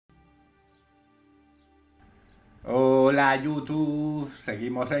Hola YouTube,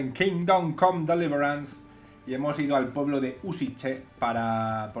 seguimos en Kingdom Come Deliverance y hemos ido al pueblo de Usiche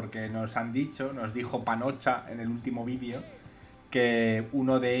porque nos han dicho, nos dijo Panocha en el último vídeo que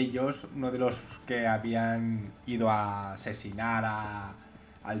uno de ellos, uno de los que habían ido a asesinar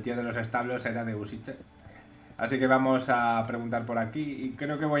al tío de los establos era de Usiche. Así que vamos a preguntar por aquí y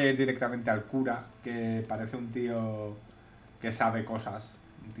creo que voy a ir directamente al cura, que parece un tío que sabe cosas,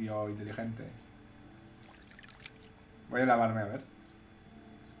 un tío inteligente. Voy a lavarme a ver.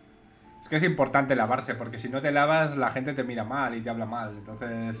 Es que es importante lavarse, porque si no te lavas la gente te mira mal y te habla mal.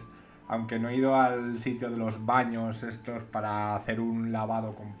 Entonces, aunque no he ido al sitio de los baños estos para hacer un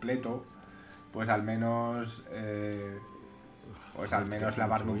lavado completo, pues al menos,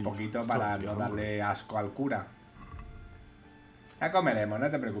 lavarme un poquito para no darle asco al cura. Ya comeremos,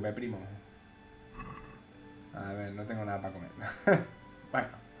 no te preocupes, primo. A ver, no tengo nada para comer. Bueno,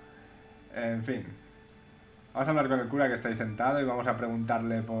 en fin. Vamos a hablar con el cura que está ahí sentado y vamos a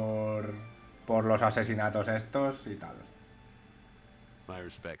preguntarle por los asesinatos estos y tal. My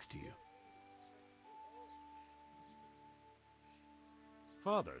respects to you.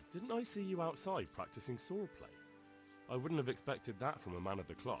 Father, didn't I see you outside practicing swordplay? I wouldn't have expected that from a man of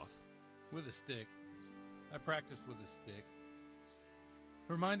the cloth. With a stick. I practice with a stick.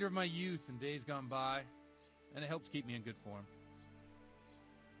 A reminder of my youth and days gone by, and it helps keep me in good form.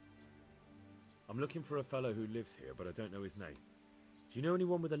 I'm looking for a fellow who lives here, but I don't know his name. Do you know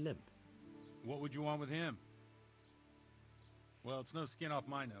anyone with a limp? What would you want with him? Well, it's no skin off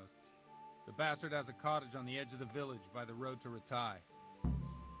my nose. The bastard has a cottage on the edge of the village by the road to Ratai.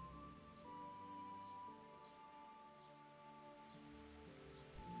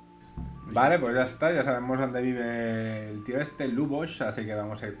 Vale, pues ya está, ya sabemos dónde vive el tío este, Lubosh, así que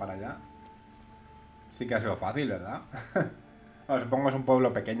vamos a ir para allá. Sí que ha sido fácil, ¿verdad? Bueno, supongo que es un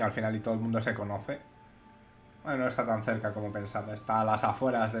pueblo pequeño al final y todo el mundo se conoce. Bueno, no está tan cerca como pensaba, está a las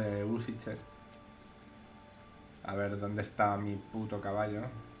afueras de Usiche. A ver, ¿dónde está mi puto caballo?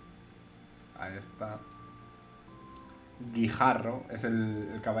 Ahí está. Guijarro, es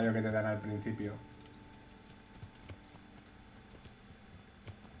el caballo que te dan al principio.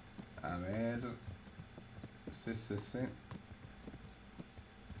 A ver... Sí.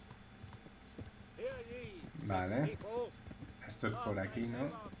 Vale. Esto es por aquí, ¿no?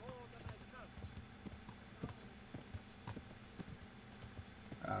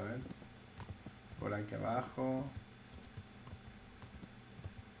 A ver. Por aquí abajo.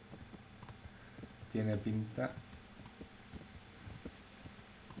 Tiene pinta.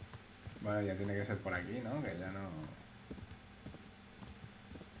 Bueno, ya tiene que ser por aquí, ¿no? Que ya no...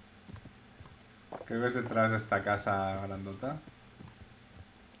 Creo que es detrás de esta casa grandota.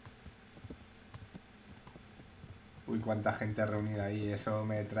 Uy, cuánta gente reunida ahí. Eso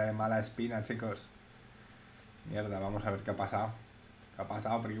me trae mala espina, chicos. Mierda, vamos a ver qué ha pasado. ¿Qué ha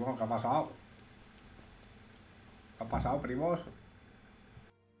pasado, primo? ¿Qué ha pasado? ¿Qué ha pasado, primos?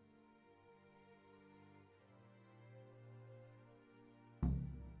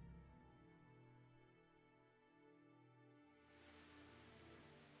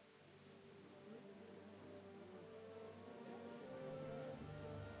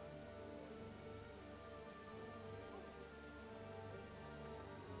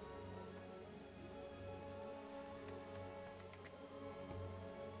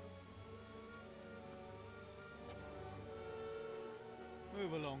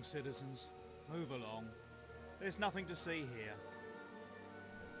 Move along, citizens. Move along. There's nothing to see here.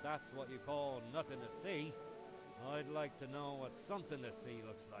 That's what you call nothing to see. I'd like to know what something to see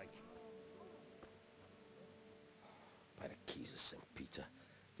looks like. By the keys of St. Peter,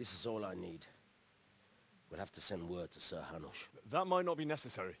 this is all I need. We'll have to send word to Sir Hanush. That might not be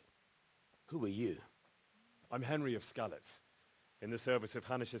necessary. Who are you? I'm Henry of Skalitz, in the service of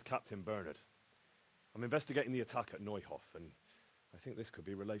Hanish's Captain Bernard. I'm investigating the attack at Neuhof, and I think this could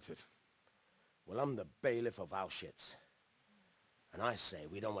be related. Well, I'm the bailiff of Auschwitz. And I say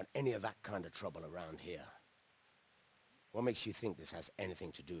we don't want any of that kind of trouble around here. What makes you think this has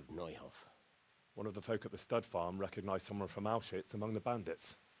anything to do with Neuhof? One of the folk at the stud farm recognized someone from Auschwitz among the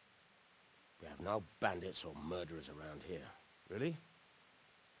bandits. We have no bandits or murderers around here. Really?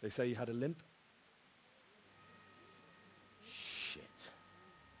 They say he had a limp? Shit.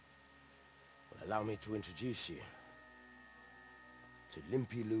 Well, allow me to introduce you to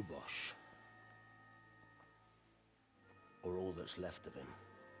Limpy Lubosh. Or all that's left of him.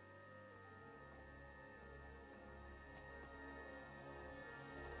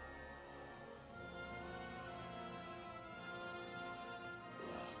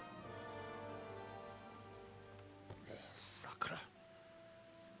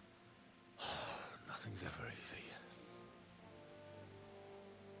 nothing's ever easy.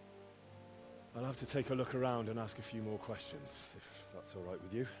 I'll have to take a look around and ask a few more questions, if that's all right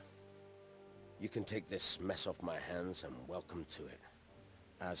with you. You can take this mess off my hands and welcome to it.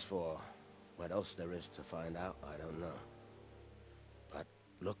 As for what else there is to find out, I don't know. But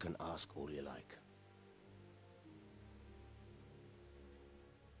look and ask all you like.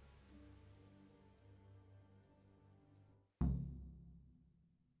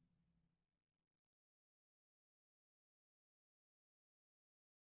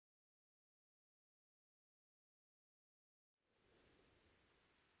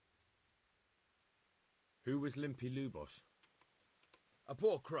 Who was Limpy Lubosh? A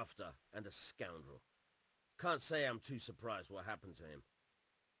poor crofter and a scoundrel. Can't say I'm too surprised what happened to him.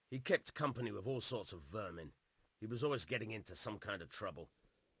 He kept company with all sorts of vermin. He was always getting into some kind of trouble.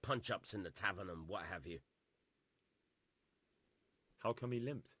 Punch-ups in the tavern and what have you. How come he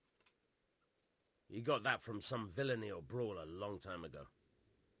limped? He got that from some villainy or brawl a long time ago.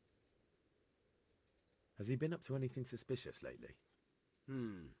 Has he been up to anything suspicious lately?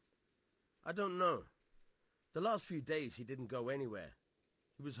 I don't know. The last few days he didn't go anywhere.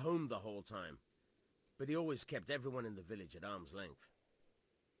 He was home the whole time. But he always kept everyone in the village at arm's length.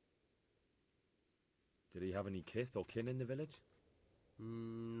 Did he have any kith or kin in the village?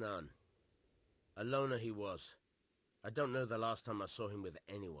 None. A loner he was. I don't know the last time I saw him with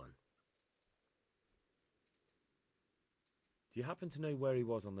anyone. Do you happen to know where he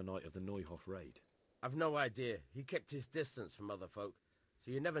was on the night of the Neuhof raid? I've no idea. He kept his distance from other folk,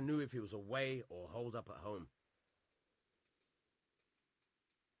 so you never knew if he was away or holed up at home.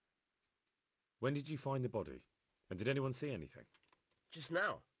 When did you find the body? And did anyone see anything? Just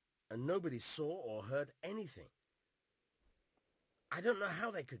now, and nobody saw or heard anything. I don't know how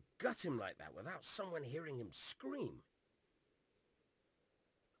they could gut him like that without someone hearing him scream.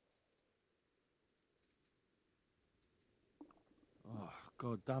 Oh,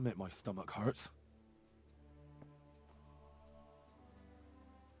 God damn it, my stomach hurts.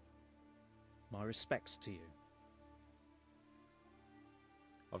 My respects to you.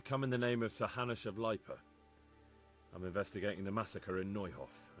 I've come in the name of Sir Hanush of Lipa. I'm investigating the massacre in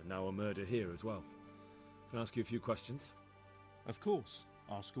Neuhof, and now a murder here as well. Can I ask you a few questions? Of course.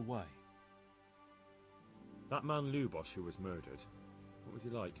 Ask away. That man Lubosh who was murdered, what was he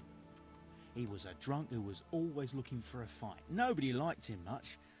like? He was a drunk who was always looking for a fight. Nobody liked him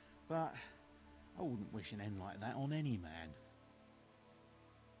much, but I wouldn't wish an end like that on any man.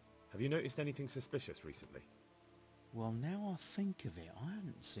 Have you noticed anything suspicious recently? Well, now I think of it, I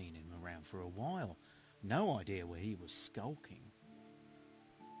hadn't seen him around for a while. No idea where he was skulking.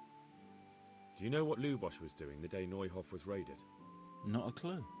 Do you know what Lubosh was doing the day Neuhof was raided? Not a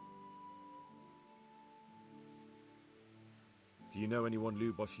clue. Do you know anyone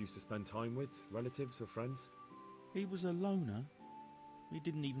Lubosh used to spend time with? Relatives or friends? He was a loner. He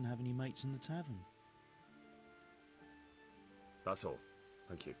didn't even have any mates in the tavern. That's all.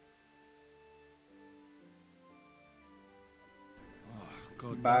 Thank you.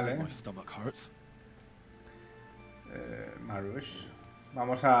 God Vale. damn it, my stomach hurts. Marush.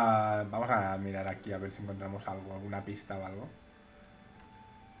 Vamos a mirar aquí a ver si encontramos algo, alguna pista o algo.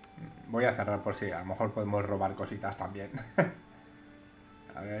 Voy a cerrar por si a lo mejor podemos robar cositas también.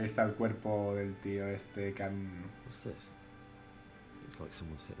 A ver, ahí está el cuerpo del tío este que han... What's this? Looks like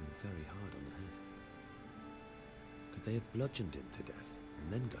someone's hit him very hard on the head. Could they have bludgeoned him to death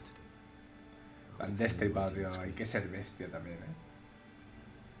and then gutted him? Han destripado, tío. Hay que ser bestia también,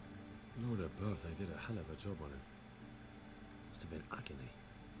 Lord above, they did a hell of a job on him. Must have been agony.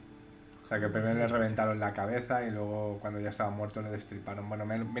 O sea, que primero le reventaron la cabeza y luego cuando ya estaba muerto le destriparon. Bueno,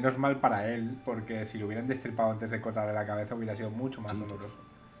 menos mal para él, porque si lo hubieran destripado antes de cortarle la cabeza hubiera sido mucho más doloroso.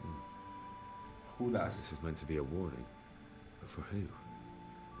 Judas. This is meant to be a warning, but for who?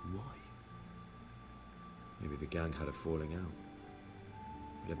 And why? Maybe the gang had a falling out.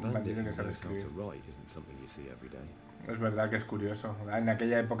 But a bandit who knows how to write isn't something you see every day. Es verdad que es curioso. En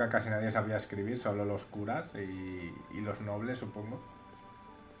aquella época casi nadie sabía escribir, solo los curas y los nobles, supongo.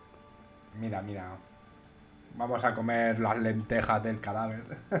 Mira, mira. Vamos a comer las lentejas del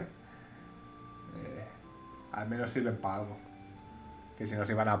cadáver. Al menos sirven para algo. Que si no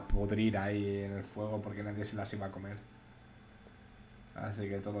se iban a pudrir ahí en el fuego porque nadie se las iba a comer. Así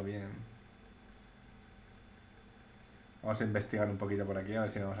que todo bien. Vamos a investigar un poquito por aquí a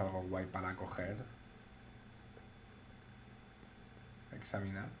ver si vemos algo guay para coger.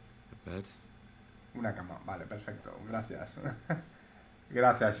 Examinar. Una cama, vale, perfecto, gracias.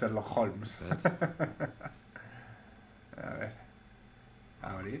 Gracias, Sherlock Holmes. A ver.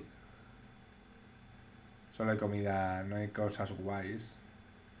 Abrir. Solo hay comida, no hay cosas guays.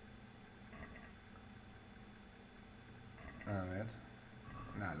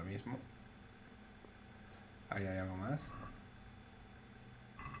 Nada, lo mismo. Ahí hay algo más.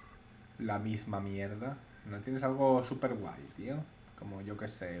 La misma mierda. ¿No tienes algo súper guay, tío? Como yo que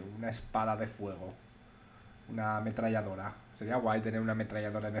sé, una espada de fuego. Una ametralladora. Sería guay tener una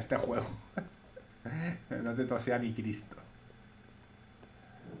ametralladora en este juego. No te tosía ni Cristo.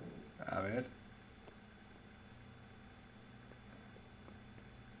 A ver.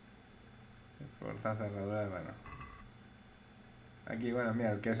 Fuerza cerradura, bueno. Aquí, bueno,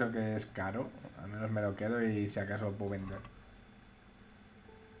 mira, el queso que es caro. Al menos me lo quedo y si acaso lo puedo vender.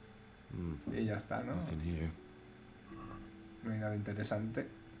 Y ya está, ¿no? No hay nada interesante.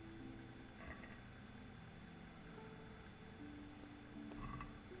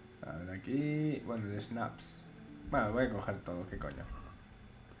 A ver, aquí... Bueno, el snaps. Bueno, voy a coger todo, ¿qué coño?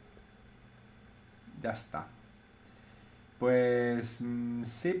 Ya está. Pues...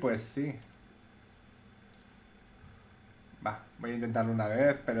 sí, pues sí. Va, voy a intentarlo una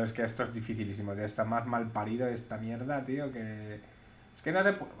vez, pero es que esto es dificilísimo, tío. Está más mal parido esta mierda, tío, que... Es que no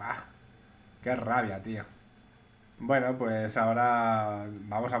se puede... ¡Bah! ¡Qué rabia, tío! Bueno, pues ahora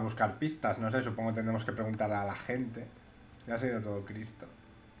vamos a buscar pistas. No sé, supongo que tendremos que preguntar a la gente. Ya ha sido todo Cristo.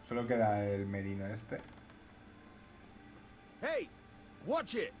 Solo queda el merino este. Hey,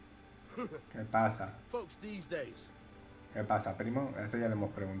 watch it. ¿Qué pasa? Folks these days. ¿Qué pasa, primo? A este ya le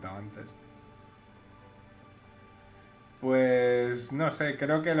hemos preguntado antes. Pues no sé,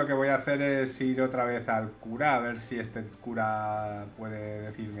 creo que lo que voy a hacer es ir otra vez al cura, a ver si este cura puede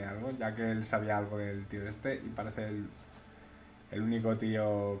decirme algo, ya que él sabía algo del tío este y parece el único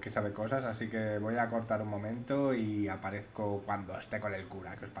tío que sabe cosas, así que voy a cortar un momento y aparezco cuando esté con el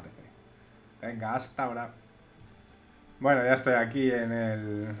cura, ¿qué os parece? Venga, hasta ahora. Bueno, ya estoy aquí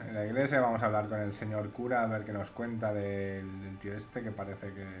en la iglesia, vamos a hablar con el señor cura a ver qué nos cuenta del tío este que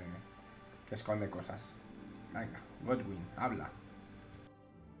parece que esconde cosas. Venga, Godwin, habla.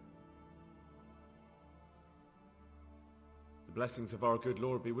 The blessings of our good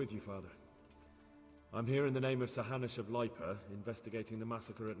Lord be with you, Father. I'm here in the name of Sir Hanish of Leipa, investigating the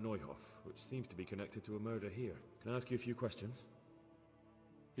massacre at Neuhof, which seems to be connected to a murder here. Can I ask you a few questions?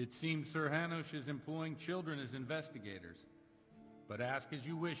 It seems Sir Hanush is employing children as investigators. But ask as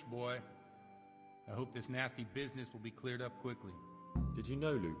you wish, boy. I hope this nasty business will be cleared up quickly. Did you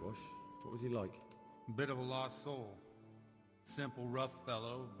know Lubosh? What was he like? Bit of a lost soul. Simple, rough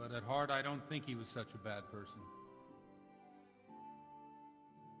fellow, but at heart I don't think he was such a bad person.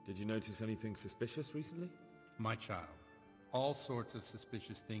 Did you notice anything suspicious recently? My child, all sorts of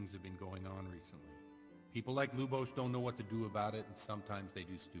suspicious things have been going on recently. People like Lubosh don't know what to do about it, and sometimes they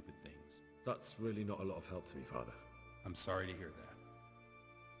do stupid things. That's really not a lot of help to me, Father. I'm sorry to hear that.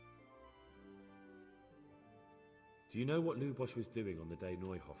 Do you know what Lubosh was doing on the day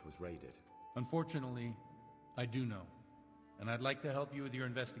Neuhof was raided? Unfortunately, I do know. And I'd like to help you with your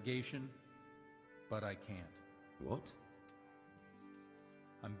investigation, but I can't. What?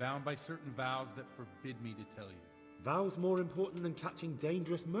 I'm bound by certain vows that forbid me to tell you. Vows more important than catching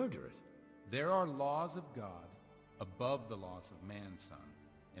dangerous murderers? There are laws of God above the laws of man, son.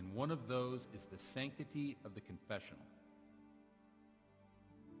 And one of those is the sanctity of the confessional.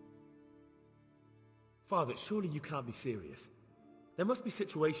 Father, surely you can't be serious. There must be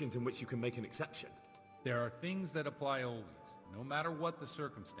situations in which you can make an exception. There are things that apply always, no matter what the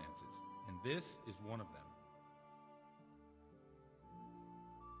circumstances, and this is one of them.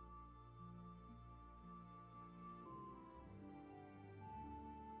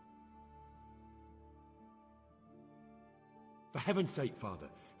 For heaven's sake, Father,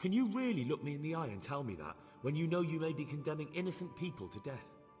 can you really look me in the eye and tell me that when you know you may be condemning innocent people to death?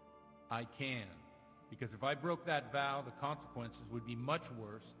 I can, because if I broke that vow, the consequences would be much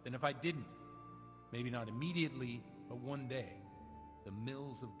worse than if I didn't. Maybe not immediately, but one day. The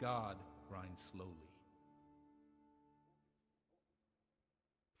mills of God grind slowly.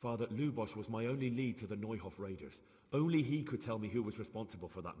 Father, Lubosh was my only lead to the Neuhof raiders. Only he could tell me who was responsible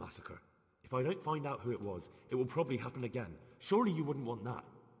for that massacre. If I don't find out who it was, it will probably happen again. Surely you wouldn't want that.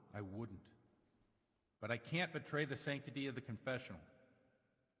 I wouldn't. But I can't betray the sanctity of the confessional.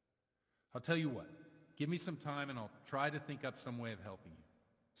 I'll tell you what. Give me some time and I'll try to think up some way of helping you.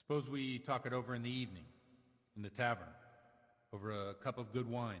 Suppose we talk it over in the evening, in the tavern, over a cup of good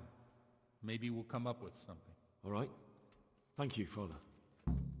wine. Maybe we'll come up with something. All right. Thank you, Father.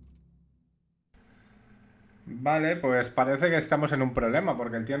 Vale, pues parece que estamos en un problema,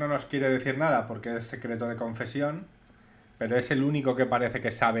 porque el tío no nos quiere decir nada, porque es secreto de confesión, pero es el único que parece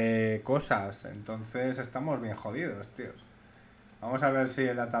que sabe cosas, entonces estamos bien jodidos, tíos. Vamos a ver si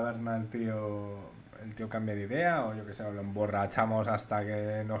en la taberna el tío cambia de idea, o yo que sé, o lo emborrachamos hasta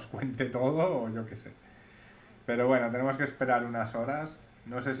que nos cuente todo, o yo que sé. Pero bueno, tenemos que esperar unas horas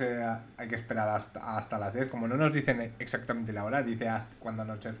No sé si hay que esperar hasta las 10. Como no nos dicen exactamente la hora, dice hasta cuando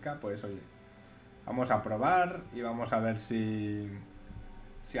anochezca, pues oye, vamos a probar y vamos a ver si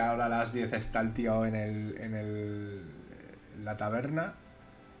ahora a las 10 está el tío en la taberna.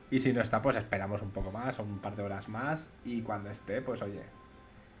 Y si no está, pues esperamos un poco más, o un par de horas más. Y cuando esté, pues oye,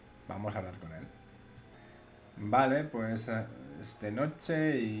 vamos a hablar con él. Vale, pues es de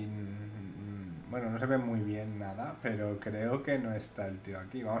noche y... Bueno, no se ve muy bien nada, pero creo que no está el tío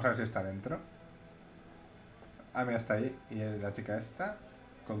aquí. Vamos a ver si está dentro. Ah, mira, está ahí. ¿Y la chica esta?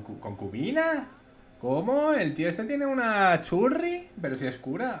 ¿Concubina? ¿Cómo? ¿El tío este tiene una churri? Pero si es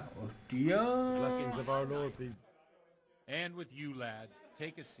cura. ¡Hostia! Blessings of our Lord be... And with you, lad.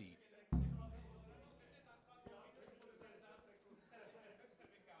 Take a seat.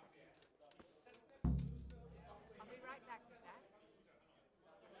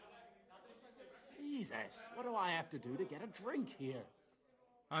 Jesus, what do I have to do to get a drink here?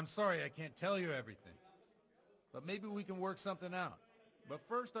 I'm sorry I can't tell you everything. But maybe we can work something out. But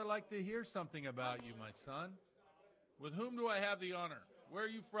first I'd like to hear something about you, my son. With whom do I have the honor? Where are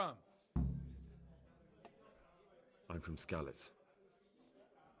you from? I'm from Skalitz.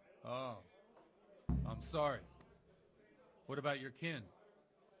 Oh. I'm sorry. What about your kin?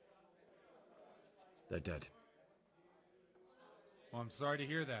 They're dead. Well, I'm sorry to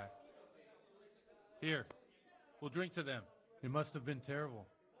hear that. Here, we'll drink to them. It must have been terrible.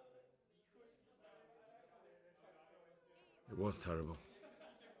 It was terrible.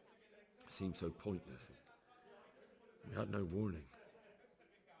 It seemed so pointless. We had no warning.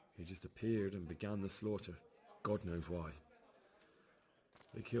 They just appeared and began the slaughter. God knows why.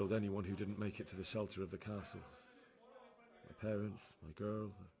 They killed anyone who didn't make it to the shelter of the castle. My parents, my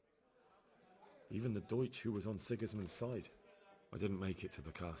girl, even the Deutsch who was on Sigismund's side. I didn't make it to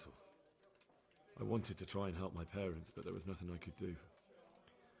the castle. I wanted to try and help my parents, but there was nothing I could do.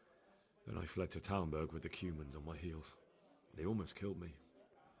 Then I fled to Talmberg with the Cumans on my heels. They almost killed me.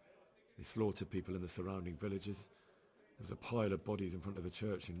 They slaughtered people in the surrounding villages. There was a pile of bodies in front of the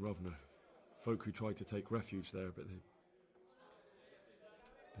church in Rovno. Folk who tried to take refuge there, but they...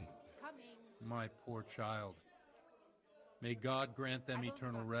 My poor child. May God grant them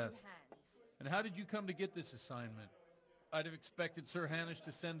eternal rest. And how did you come to get this assignment? I'd have expected Sir Hanish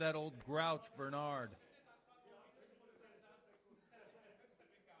to send that old grouch, Bernard.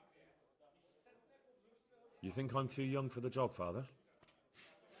 You think I'm too young for the job, Father?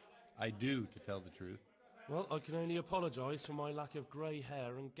 I do, to tell the truth. Well, I can only apologise for my lack of grey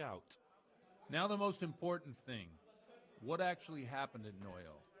hair and gout. Now the most important thing. What actually happened at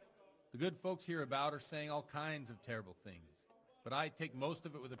Noyal? The good folks hereabout are saying all kinds of terrible things, but I take most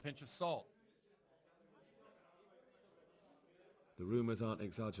of it with a pinch of salt. The rumours aren't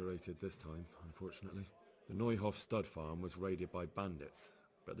exaggerated this time, unfortunately. The Neuhof stud farm was raided by bandits,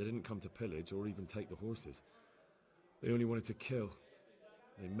 but they didn't come to pillage or even take the horses. They only wanted to kill.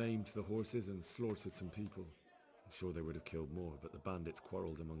 They maimed the horses and slaughtered some people. I'm sure they would have killed more, but the bandits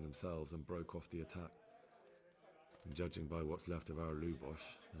quarrelled among themselves and broke off the attack. And judging by what's left of our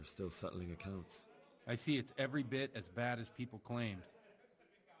Lubosh, they're still settling accounts. I see it's every bit as bad as people claimed.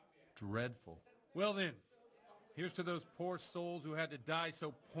 Dreadful. Well then, here's to those poor souls who had to die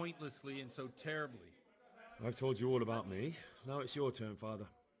so pointlessly and so terribly. I've told you all about me. Now it's your turn, Father.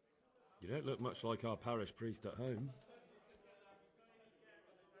 You don't look much like our parish priest at home.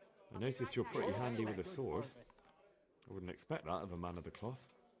 I noticed you're pretty handy with a sword. I wouldn't expect that of a man of the cloth.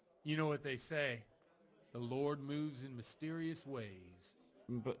 You know what they say. The Lord moves in mysterious ways.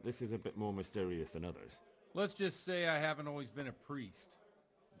 But this is a bit more mysterious than others. Let's just say I haven't always been a priest.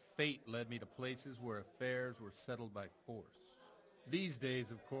 Fate led me to places where affairs were settled by force. These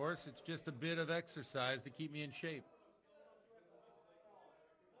days, of course, it's just a bit of exercise to keep me in shape.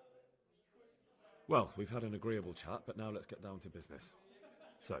 Well, we've had an agreeable chat, but now let's get down to business.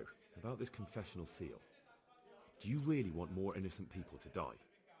 So, about this confessional seal. Do you really want more innocent people to die?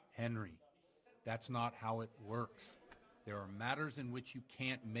 Henry, that's not how it works. There are matters in which you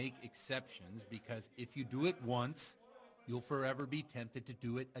can't make exceptions because if you do it once, you'll forever be tempted to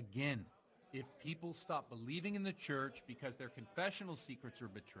do it again. If people stop believing in the church because their confessional secrets are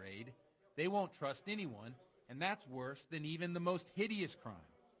betrayed, they won't trust anyone, and that's worse than even the most hideous crime.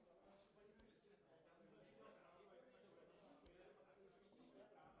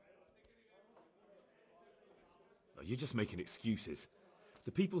 You're just making excuses.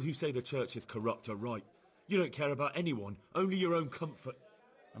 The people who say the church is corrupt are right. You don't care about anyone, only your own comfort.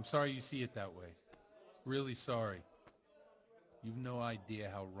 I'm sorry you see it that way. Really sorry. You've no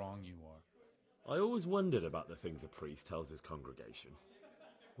idea how wrong you are. I always wondered about the things a priest tells his congregation.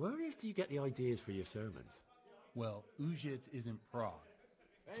 Where on earth do you get the ideas for your sermons? Well, Ujits isn't Prague.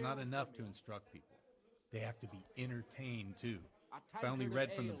 It's not enough to instruct people. They have to be entertained, too. If I only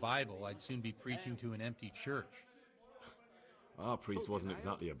read from the Bible, I'd soon be preaching to an empty church. Our priest wasn't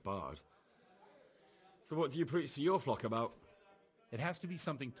exactly a bard. So what do you preach to your flock about? It has to be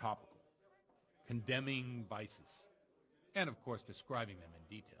something topical, condemning vices, and of course describing them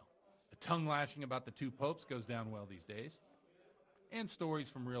in detail. A tongue lashing about the two popes goes down well these days. And stories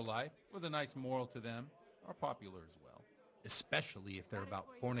from real life, with a nice moral to them, are popular as well. Especially if they're about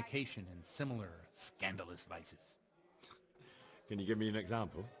fornication and similar scandalous vices. Can you give me an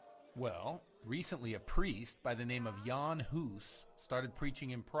example? Well, recently a priest by the name of Jan Hus started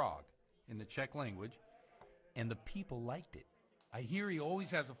preaching in Prague, in the Czech language, and the people liked it. I hear he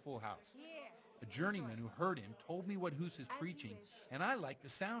always has a full house. A journeyman who heard him told me what Hus is preaching, and I like the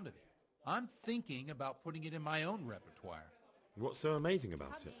sound of it. I'm thinking about putting it in my own repertoire. What's so amazing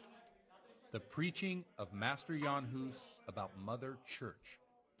about it? The preaching of Master Jan Hus about Mother Church.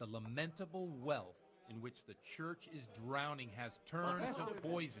 The lamentable wealth in which the church is drowning has turned to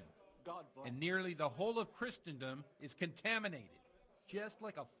poison. And nearly the whole of Christendom is contaminated. Just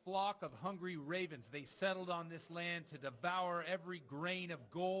like a flock of hungry ravens, they settled on this land to devour every grain of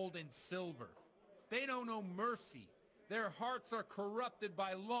gold and silver. They know no mercy. Their hearts are corrupted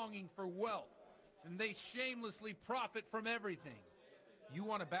by longing for wealth, and they shamelessly profit from everything. You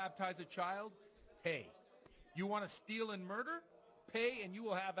want to baptize a child? Pay. You want to steal and murder? Pay and you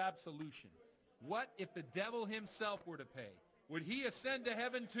will have absolution. What if the devil himself were to pay? Would he ascend to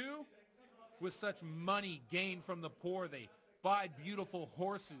heaven too? With such money gained from the poor, they buy beautiful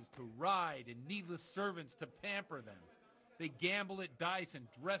horses to ride and needless servants to pamper them. They gamble at dice and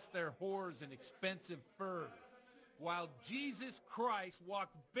dress their whores in expensive furs, while Jesus Christ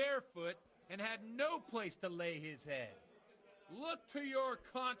walked barefoot and had no place to lay his head. Look to your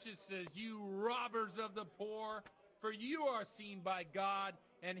consciences, you robbers of the poor, for you are seen by God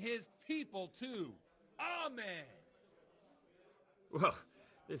and his people too. Amen. Well,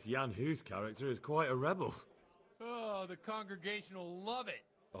 this Jan Hus character is quite a rebel. Oh, the congregation will love it.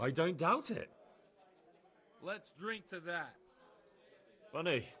 I don't doubt it. Let's drink to that.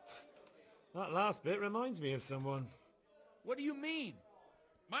 Funny. That last bit reminds me of someone. What do you mean?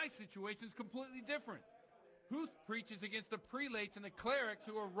 My situation's completely different. Huth preaches against the prelates and the clerics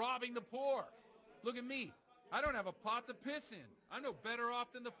who are robbing the poor. Look at me. I don't have a pot to piss in. I'm no better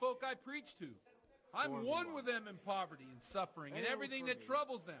off than the folk I preach to. I'm one with them in poverty and suffering and everything that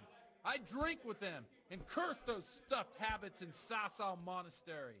troubles them. I drink with them and curse those stuffed habits in Sasau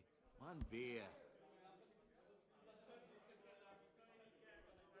Monastery. One beer.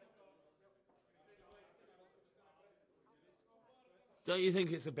 Don't you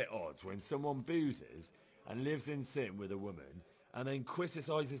think it's a bit odd when someone boozes and lives in sin with a woman and then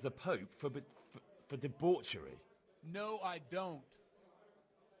criticises the Pope for debauchery? No, I don't.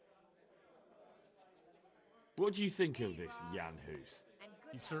 What do you think of this Jan Hus?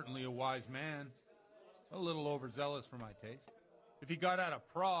 He's certainly a wise man. A little overzealous for my taste. If he got out of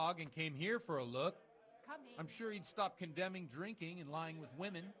Prague and came here for a look, I'm sure he'd stop condemning drinking and lying with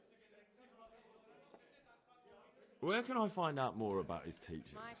women. Where can I find out more about his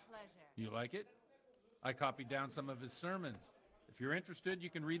teachings? My pleasure. You like it? I copied down some of his sermons. If you're interested, you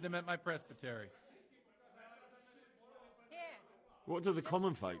can read them at my presbytery. Here. What do the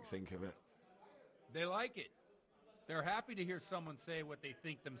common folk think of it? They like it. They're happy to hear someone say what they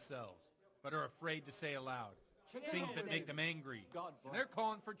think themselves, but are afraid to say aloud. Things that make them angry. And they're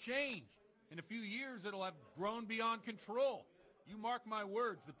calling for change. In a few years, it'll have grown beyond control. You mark my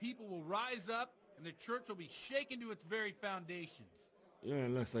words, the people will rise up and the church will be shaken to its very foundations. Yeah,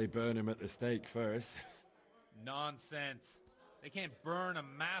 unless they burn him at the stake first. Nonsense. They can't burn a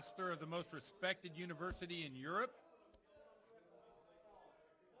master of the most respected university in Europe.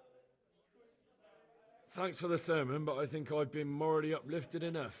 Thanks for the sermon, but I think I've been morally uplifted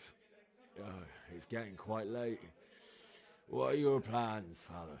enough. Oh, it's getting quite late. What are your plans,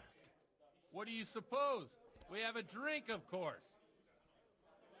 Father? What do you suppose? We have a drink, of course.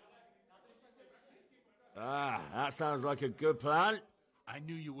 Ah, that sounds like a good plan. I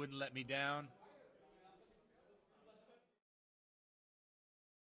knew you wouldn't let me down.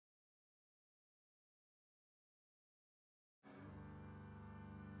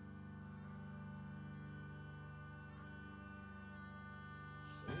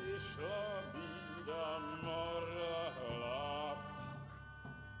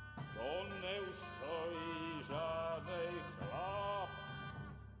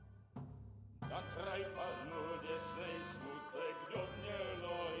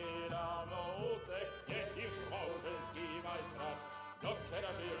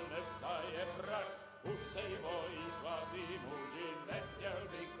 Už se i bojí svatý muži, nechtěl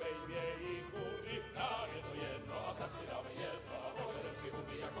by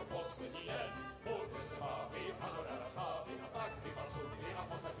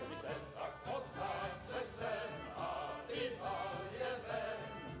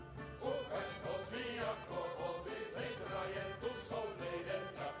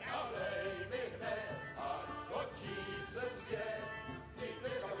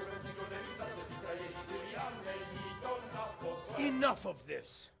Enough of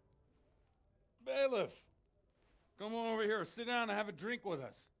this! Bailiff! Come on over here, sit down and have a drink with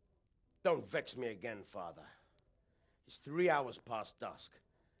us. Don't vex me again, Father. It's 3 hours past dusk,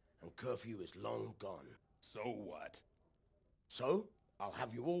 and curfew is long gone. So what? So, I'll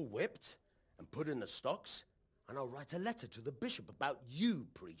have you all whipped, and put in the stocks, and I'll write a letter to the bishop about you,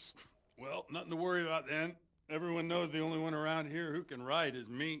 priest. Well, nothing to worry about then. Everyone knows the only one around here who can write is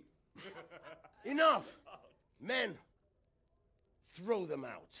me. Enough! Men, throw them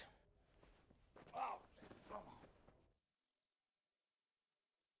out.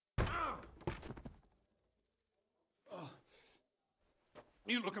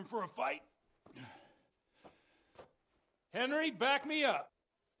 You looking for a fight? Henry, back me up.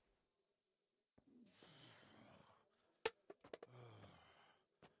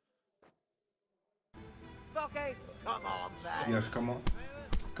 Okay, come on, man. Dios,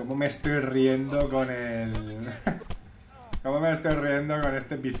 cómo me estoy riendo con el... Cómo me estoy riendo con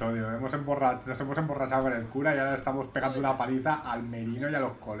este episodio. Nos hemos emborrachado con el cura y ahora estamos pegando una paliza al merino y a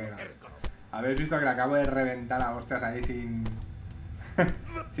los colegas. Habéis visto que le acabo de reventar a hostias ahí sin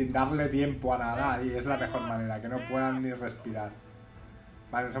darle tiempo a nada, y es la mejor manera, que no puedan ni respirar.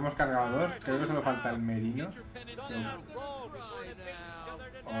 Vale, nos hemos cargado dos, creo que solo falta el merino.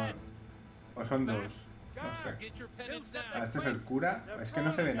 O son dos, no sé. Este es el cura, es que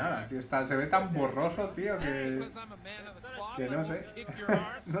no se ve nada, tío, se ve tan borroso, tío, que no sé.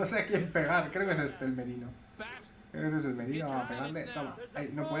 No sé a quién pegar, creo que es este el merino. Creo que ese es el merino, vamos a pegarle. Toma, ay,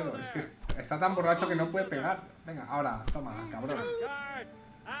 no puedo, es que está tan borracho que no puede pegar. Venga, ahora, toma, cabrón.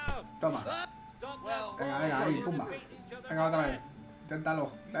 Toma. Venga, ahí, pumba. Venga, otra vez.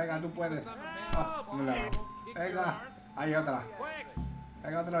 Inténtalo. Venga, tú puedes. Oh, no le he dado. Venga, ahí otra.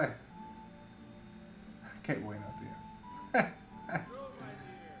 Venga, otra vez. Qué bueno, tío.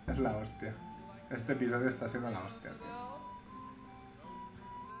 Es la hostia. Este episodio está siendo la hostia, tío.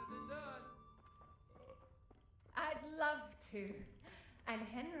 I'd love to. And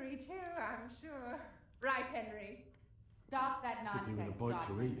Henry too, I'm sure. Right, Henry. Stop that nonsense,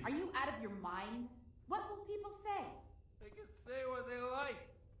 Godwin. Are you out of your mind? What will people say? They can say what they like.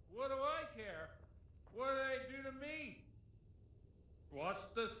 What do I care? What do they do to me? Watch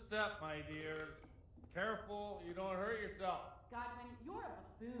the step, my dear. Careful, you don't hurt yourself. Godwin, you're a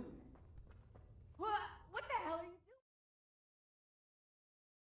buffoon. What the hell are you doing?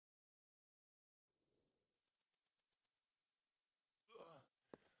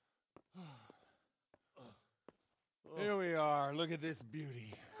 Here we are. Look at this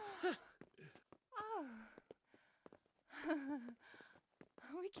beauty.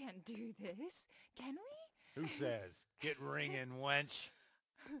 We can't do this, can we? Who says? Get ringing, wench.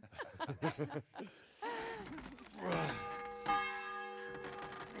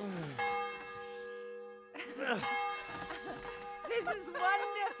 This is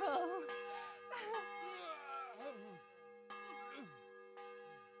wonderful.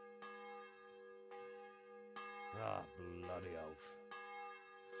 Ah, bloody oath.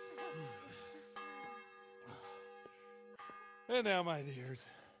 And now, my dears,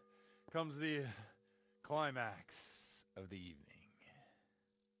 comes the climax of the evening.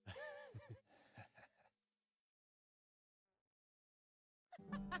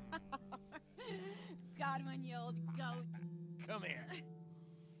 Godwin, you old goat. Come here.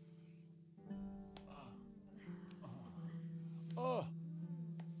 Oh.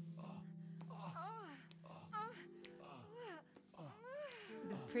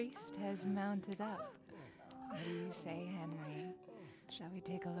 The priest has mounted up. What do you say, Henry? Shall we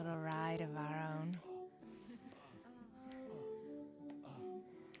take a little ride of our own?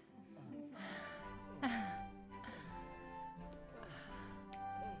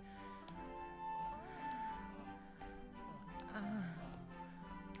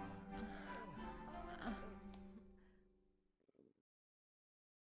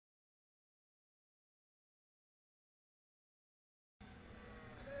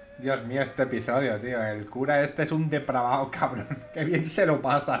 Dios mío, este episodio, tío. El cura este es un depravado, cabrón. Qué bien se lo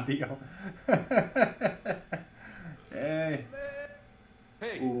pasa, tío.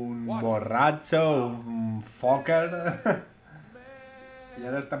 Un borracho, un fucker. Y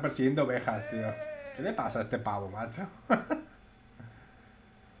ahora está persiguiendo ovejas, tío. ¿Qué le pasa a este pavo, macho?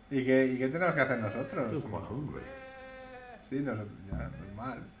 ¿Y qué tenemos que hacer nosotros? Sí, nosotros, ya,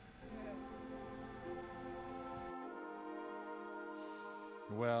 normal.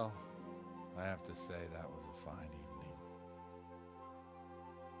 Well, I have to say that was a fine evening.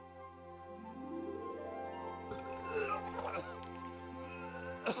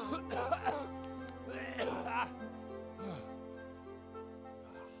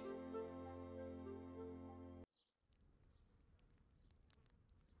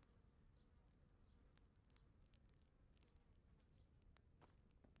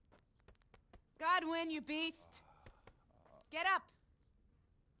 Godwin, you beast! Get up!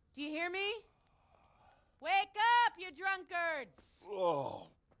 Do you hear me? Wake up, you drunkards! Oh,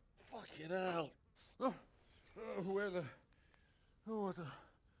 fucking hell. Where the... Oh, what the...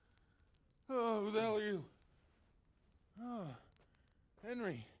 Oh, who the hell are you? Oh,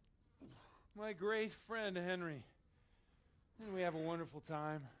 Henry. My great friend, Henry. Didn't we have a wonderful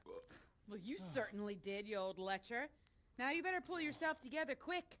time? Well, you certainly did, you old lecher. Now you better pull yourself together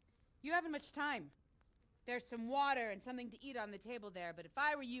quick. You haven't much time. There's some water and something to eat on the table there, but if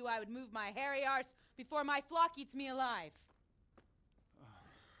I were you, I would move my hairy arse before my flock eats me alive.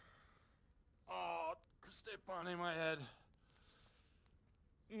 Oh, step on in my head.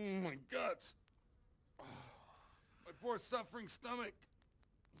 My guts. Oh, my poor suffering stomach.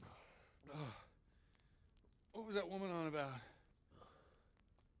 Oh, what was that woman on about?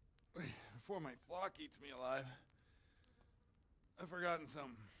 Before my flock eats me alive. I've forgotten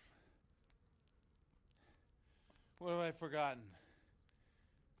something. What have I forgotten?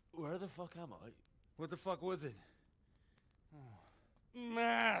 Where the fuck am I? What the fuck was it? Oh.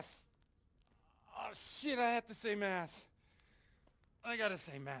 Mass! Oh shit, I have to say mass. I gotta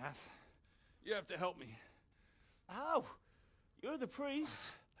say mass. You have to help me. How? You're the priest.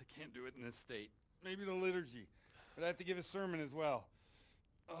 I can't do it in this state. Maybe the liturgy. But I have to give a sermon as well.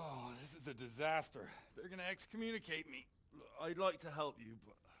 Oh, this is a disaster. They're gonna excommunicate me. I'd like to help you,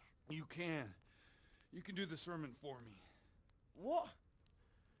 but... You can. You can do the sermon for me. What?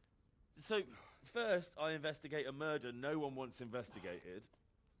 So, first I investigate a murder no one wants investigated.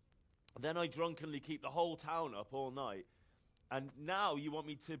 Then I drunkenly keep the whole town up all night. And now you want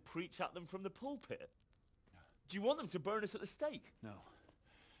me to preach at them from the pulpit? Do you want them to burn us at the stake? No.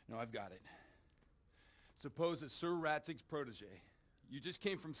 No, I've got it. Suppose that Sir Ratzig's protege. You just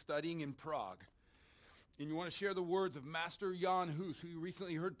came from studying in Prague. And you want to share the words of Master Jan Hus, who you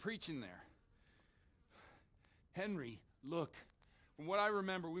recently heard preaching there. Henry, look, from what I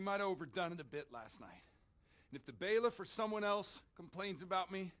remember, we might have overdone it a bit last night. And if the bailiff or someone else complains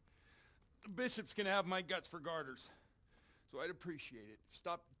about me, the bishop's gonna have my guts for garters. So I'd appreciate it.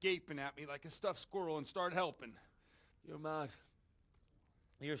 Stop gaping at me like a stuffed squirrel and start helping. You're mad.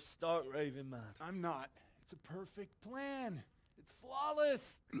 You're stark raving mad. I'm not. It's a perfect plan. It's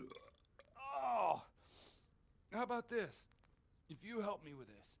flawless. Oh. How about this? If you help me with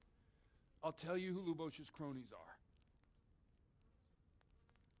this, I'll tell you who Lubosh's cronies are.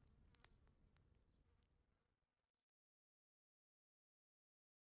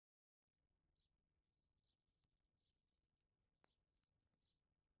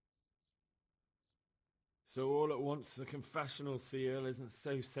 So all at once the confessional seal isn't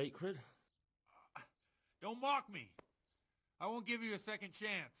so sacred? Don't mock me. I won't give you a second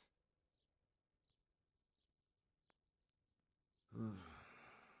chance.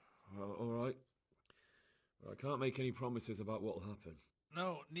 Well, all right. Well, I can't make any promises about what'll happen.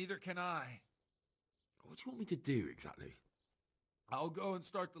 No, neither can I. What do you want me to do exactly? I'll go and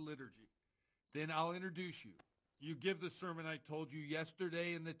start the liturgy. Then I'll introduce you. You give the sermon I told you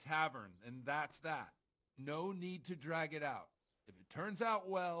yesterday in the tavern, and that's that. No need to drag it out. If it turns out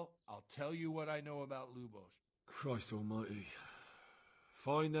well, I'll tell you what I know about Lubosh. Christ almighty.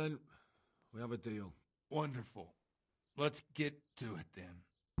 Fine then. We have a deal. Wonderful. Let's get to it then.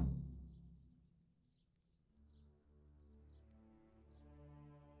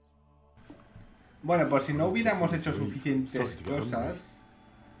 Bueno, pues si no hubiéramos hecho suficientes cosas,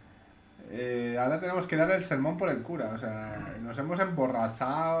 ahora tenemos que dar el sermón por el cura. O sea, nos hemos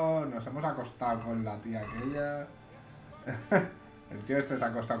emborrachado, nos hemos acostado con la tía aquella. El tío este se ha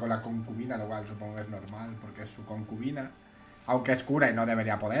acostado con la concubina, lo cual supongo que es normal, porque es su concubina. Aunque es cura y no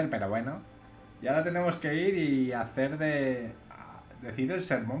debería poder, pero bueno. Y ahora tenemos que ir y hacer decir el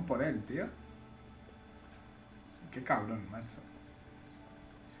sermón por él, tío. Qué cabrón, macho.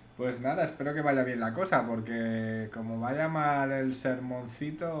 Pues nada, espero que vaya bien la cosa, porque como vaya mal el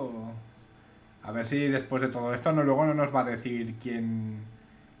sermoncito... A ver si después de todo esto luego no nos va a decir quién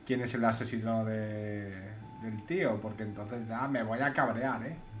es el asesino del tío, porque entonces ya me voy a cabrear,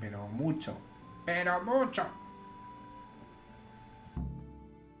 ¿eh? Pero mucho. ¡Pero mucho!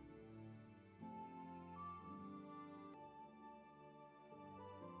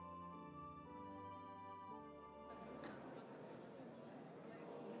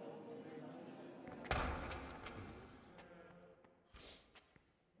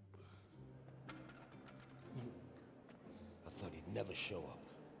 never show up.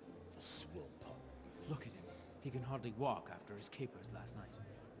 The swill pup. Look at him. He can hardly walk after his capers last night.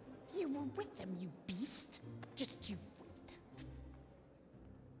 You were with them, you beast. Just you wait.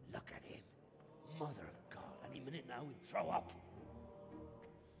 Look at him. Mother of God, any minute now he'll throw up.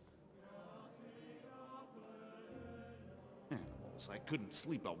 Animals, I couldn't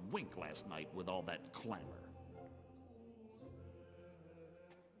sleep a wink last night with all that clamor.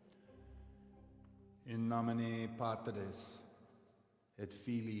 In nomine Patris, et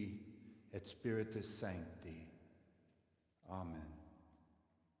Filii, et Spiritus Sancti. Amen.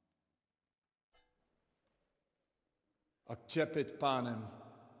 Accepit panem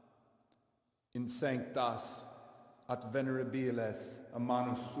in sanctas at venerabiles a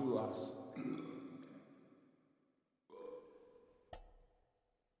manus suas.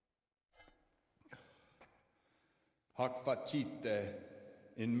 Hoc facite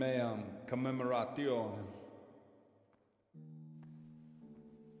in meam commemorationem.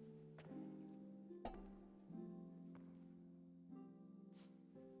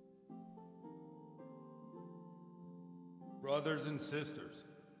 Brothers and sisters,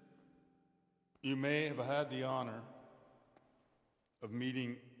 you may have had the honor of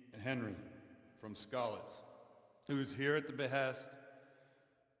meeting Henry from Skalitz, who is here at the behest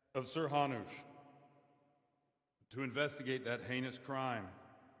of Sir Hanush to investigate that heinous crime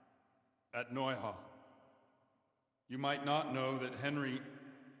at Neuhof. You might not know that Henry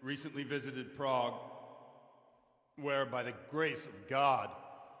recently visited Prague, where by the grace of God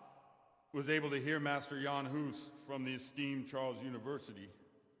was able to hear Master Jan Hus from the esteemed Charles University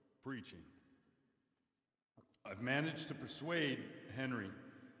preaching. I've managed to persuade Henry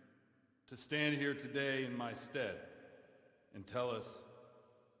to stand here today in my stead and tell us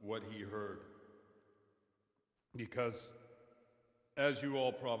what he heard. Because, as you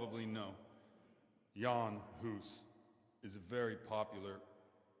all probably know, Jan Hus is a very popular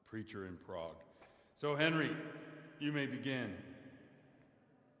preacher in Prague. So Henry, you may begin.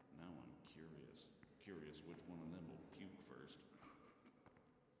 Now I'm curious which one of them will puke first.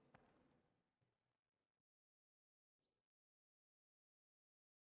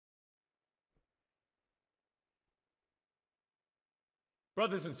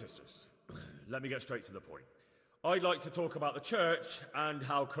 Brothers and sisters, let me get straight to the point. I'd like to talk about the church and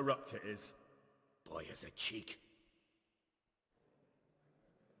how corrupt it is. Boy has a cheek.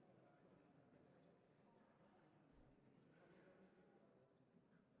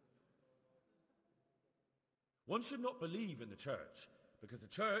 One should not believe in the church, because the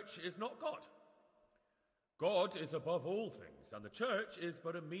church is not God. God is above all things, and the church is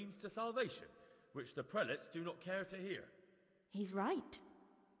but a means to salvation, which the prelates do not care to hear. He's right.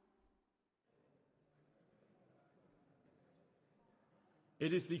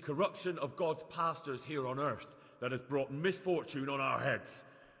 It is the corruption of God's pastors here on earth that has brought misfortune on our heads.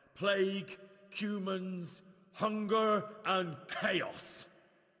 Plague, cumens, hunger, and chaos.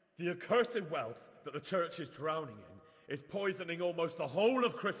 The accursed wealth that the church is drowning in is poisoning almost the whole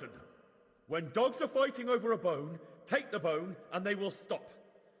of Christendom. When dogs are fighting over a bone, take the bone and they will stop.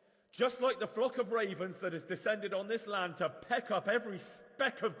 Just like the flock of ravens that has descended on this land to peck up every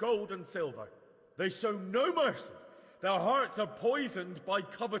speck of gold and silver. They show no mercy. Their hearts are poisoned by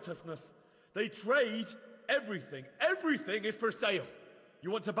covetousness. They trade everything. Everything is for sale.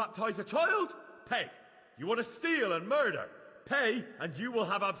 You want to baptize a child? Pay. You want to steal and murder? Pay, and you will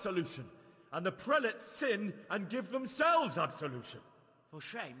have absolution. And the prelates sin and give themselves absolution. For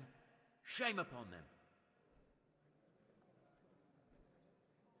shame, shame upon them.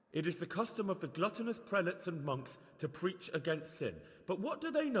 It is the custom of the gluttonous prelates and monks to preach against sin. But what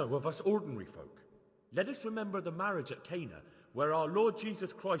do they know of us ordinary folk? Let us remember the marriage at Cana, where our Lord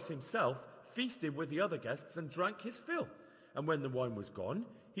Jesus Christ himself feasted with the other guests and drank his fill. And when the wine was gone,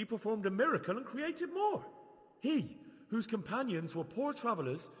 he performed a miracle and created more. He, whose companions were poor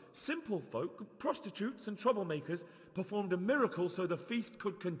travellers, simple folk, prostitutes and troublemakers, performed a miracle so the feast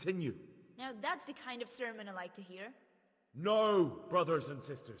could continue. Now that's the kind of sermon I like to hear. No, brothers and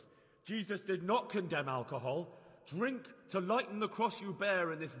sisters. Jesus did not condemn alcohol. Drink to lighten the cross you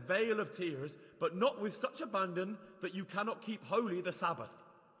bear in this vale of tears, but not with such abandon that you cannot keep holy the Sabbath.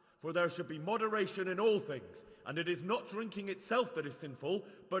 For there should be moderation in all things, and it is not drinking itself that is sinful,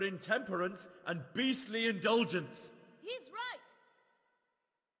 but intemperance and beastly indulgence. He's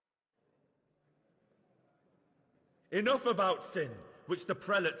right! Enough about sin, which the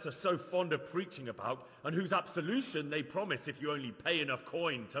prelates are so fond of preaching about, and whose absolution they promise if you only pay enough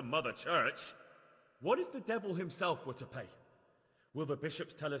coin to Mother Church. What if the devil himself were to pay? Will the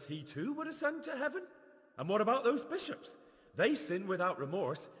bishops tell us he too would ascend to heaven? And what about those bishops? They sin without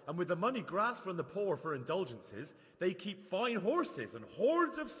remorse, and with the money grasped from the poor for indulgences, they keep fine horses and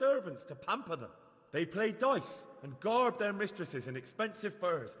hordes of servants to pamper them. They play dice and garb their mistresses in expensive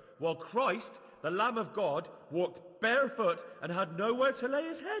furs, while Christ, the Lamb of God, walked barefoot and had nowhere to lay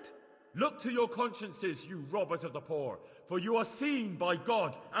his head. Look to your consciences, you robbers of the poor, for you are seen by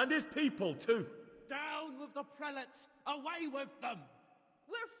God and his people too. Down with the prelates! Away with them!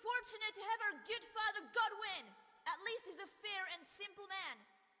 We're fortunate to have our good father Godwin. At least he's a fair and simple man.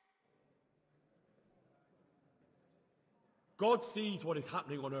 God sees what is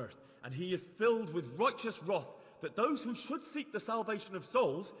happening on earth, and he is filled with righteous wrath that those who should seek the salvation of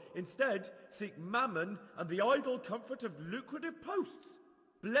souls instead seek mammon and the idle comfort of lucrative posts.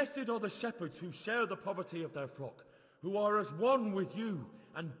 Blessed are the shepherds who share the poverty of their flock, who are as one with you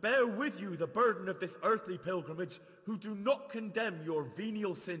and bear with you the burden of this earthly pilgrimage, who do not condemn your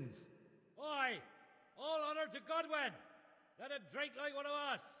venial sins. Oi! All honor to Godwin! Let him drink like one of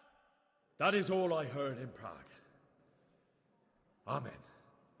us! That is all I heard in Prague. Amen.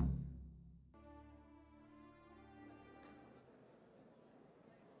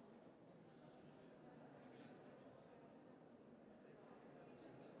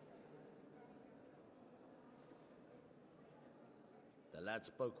 The lad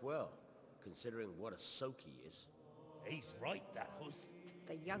spoke well, considering what a soak he is. He's right, that huss.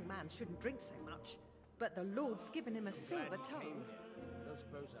 The young man shouldn't drink so much, but the Lord's given him a silver tongue. I don't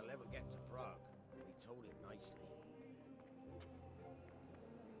suppose I'll ever get to Prague, but he told him nicely.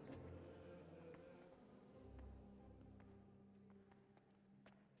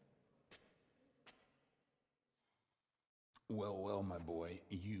 Well, well, my boy,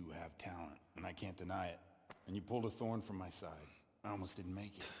 you have talent, and I can't deny it. And you pulled a thorn from my side. I almost didn't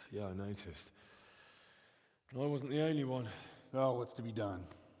make it. Yeah, I noticed. But I wasn't the only one. Oh, what's to be done?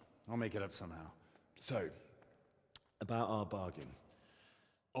 I'll make it up somehow. So, about our bargain.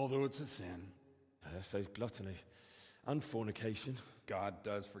 Although it's a sin. So gluttony and fornication. God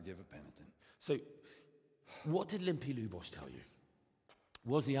does forgive a penitent. So, what did Limpy Lubos tell you?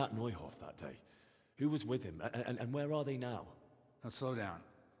 Was he at Neuhof that day? Who was with him? And where are they now? Now slow down.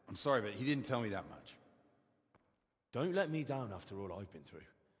 I'm sorry, but he didn't tell me that much. Don't let me down after all I've been through.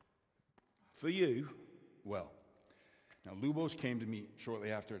 For you, well, now Lubos came to me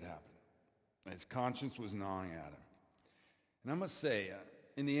shortly after it happened. His conscience was gnawing at him. And I must say,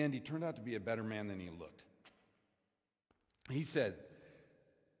 in the end, he turned out to be a better man than he looked. He said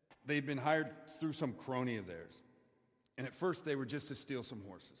they'd been hired through some crony of theirs. And at first they were just to steal some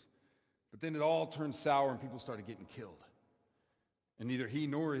horses. But then it all turned sour and people started getting killed. And neither he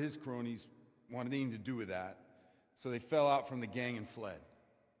nor his cronies wanted anything to do with that. So they fell out from the gang and fled.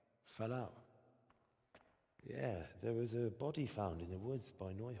 Fell out? Yeah, there was a body found in the woods by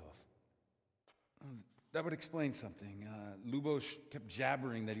Neuhof. That would explain something. Lubos kept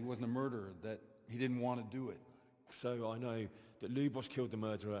jabbering that he wasn't a murderer, that he didn't want to do it. So I know that Lubos killed the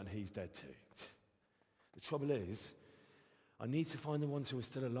murderer and he's dead too. The trouble is, I need to find the ones who are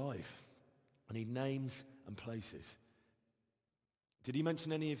still alive. I need names and places. Did he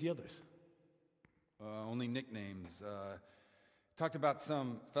mention any of the others? Only nicknames. Talked about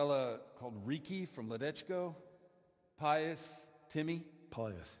some fella called Riki from Ledechko. Pius, Timmy.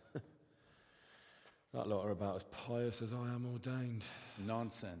 Pius. That lot are about as pious as I am ordained.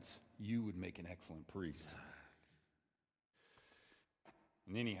 Nonsense. You would make an excellent priest.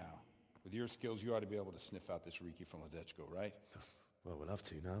 And anyhow, with your skills, you ought to be able to sniff out this Riki from Ledechko, right? Well, we'll have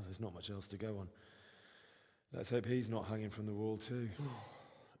to now. There's not much else to go on. Let's hope he's not hanging from the wall too.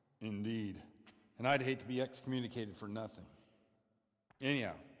 Indeed. And I'd hate to be excommunicated for nothing.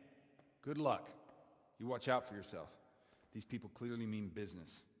 Anyhow, good luck. You watch out for yourself. These people clearly mean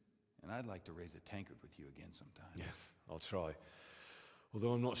business. And I'd like to raise a tankard with you again sometime. Yeah, I'll try.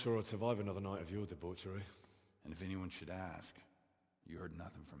 Although I'm not sure I'd survive another night of your debauchery. And if anyone should ask, you heard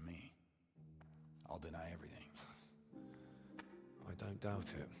nothing from me. I'll deny everything. I don't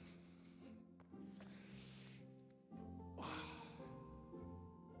doubt it.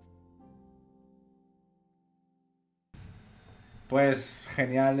 Pues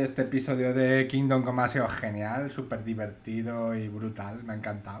genial este episodio de Kingdom Come, ha sido genial, súper divertido y brutal, me ha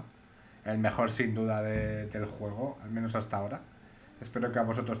encantado. El mejor sin duda del juego, al menos hasta ahora. Espero que a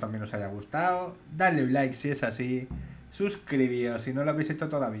vosotros también os haya gustado. Dadle un like si es así, suscribíos si no lo habéis hecho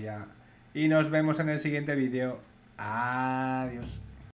todavía. Y nos vemos en el siguiente vídeo. Adiós.